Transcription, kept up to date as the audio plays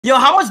Yo,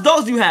 how much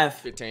dogs do you have?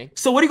 15.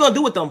 So what are you gonna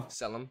do with them?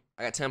 Sell them.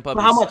 I got 10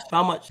 puppies. How much?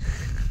 How much?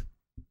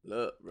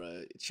 Look,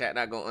 bro, chat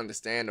not gonna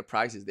understand the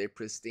prices. They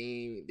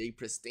pristine,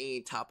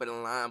 top of the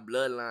line,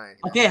 bloodline.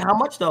 Okay, how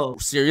much though?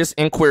 Serious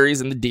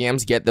inquiries in the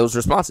DMs get those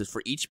responses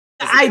for each.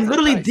 I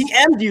literally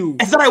DM'd you.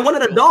 I said I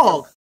wanted a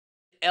dog.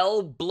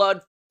 L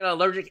blood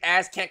allergic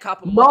ass can't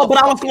cop a No,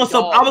 but I was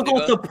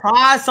gonna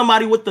surprise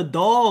somebody with the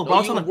dog.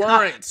 No, you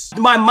weren't.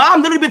 My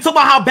mom literally been talking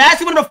about how bad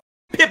she wanted a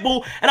pit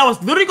bull, and I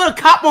was literally gonna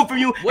cop one for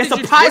you and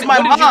surprise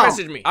my mom. What did you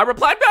message me? I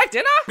replied back,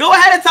 didn't I? Go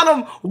ahead and tell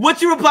them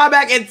what you replied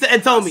back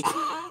and tell me.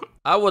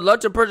 I would love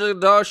to purchase a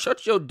dog.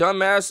 Shut your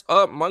dumb ass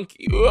up,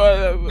 monkey.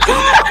 Yo,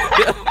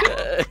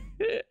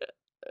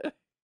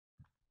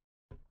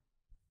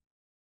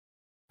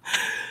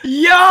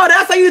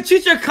 that's how you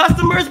treat your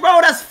customers, bro?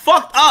 That's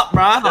fucked up,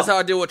 bro. That's how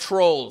I deal with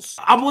trolls.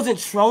 I wasn't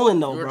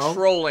trolling though, You were bro.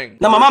 trolling.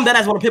 No, my mom dead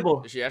ass want a pit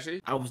bull. Is she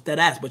actually? I was dead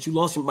ass, but you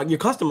lost your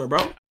customer,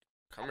 bro.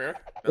 Come here.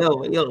 Yo,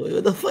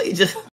 what the fuck? You just